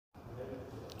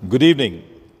Good evening.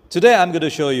 Today I'm going to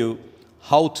show you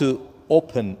how to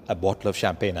open a bottle of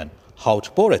champagne and how to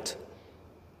pour it.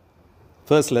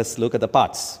 First, let's look at the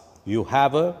parts. You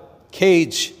have a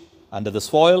cage under this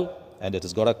foil and it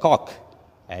has got a cork.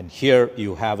 And here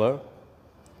you have a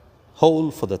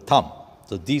hole for the thumb.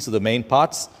 So these are the main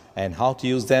parts, and how to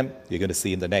use them you're going to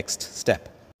see in the next step.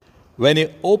 When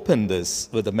you open this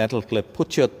with a metal clip,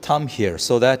 put your thumb here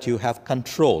so that you have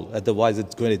control. Otherwise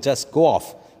it's going to just go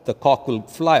off. The cork will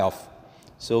fly off.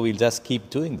 So we'll just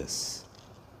keep doing this.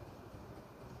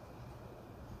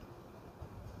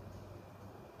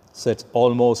 So it's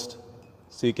almost,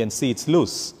 so you can see it's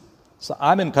loose. So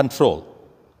I'm in control.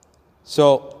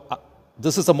 So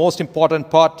this is the most important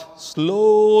part.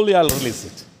 Slowly I'll release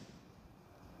it.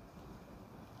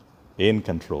 In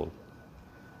control.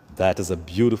 That is a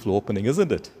beautiful opening,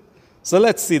 isn't it? So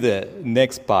let's see the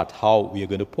next part, how we are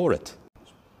going to pour it.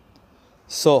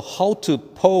 So how to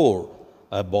pour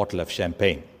a bottle of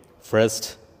champagne?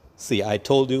 First, see, I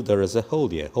told you there is a hole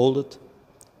here. Hold it,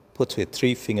 put your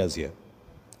 3 fingers here,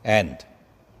 and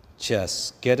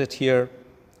just get it here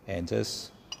and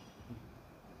just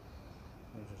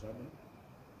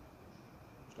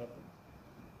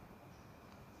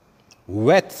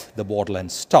wet the bottle and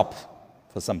stop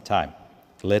for some time.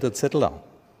 Let it settle down.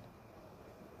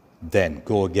 Then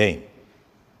go again.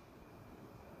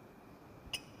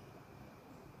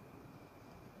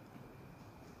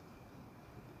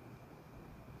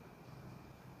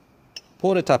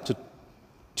 Pour it up to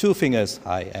 2 fingers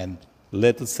high and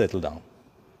let it settle down.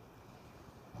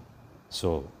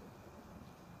 So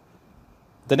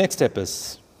the next step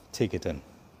is take it in.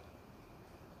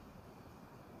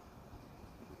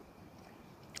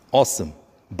 Awesome.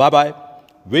 Bye-bye.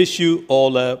 Wish you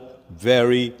all a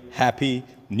very happy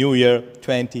New Year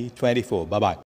 2024. Bye-bye.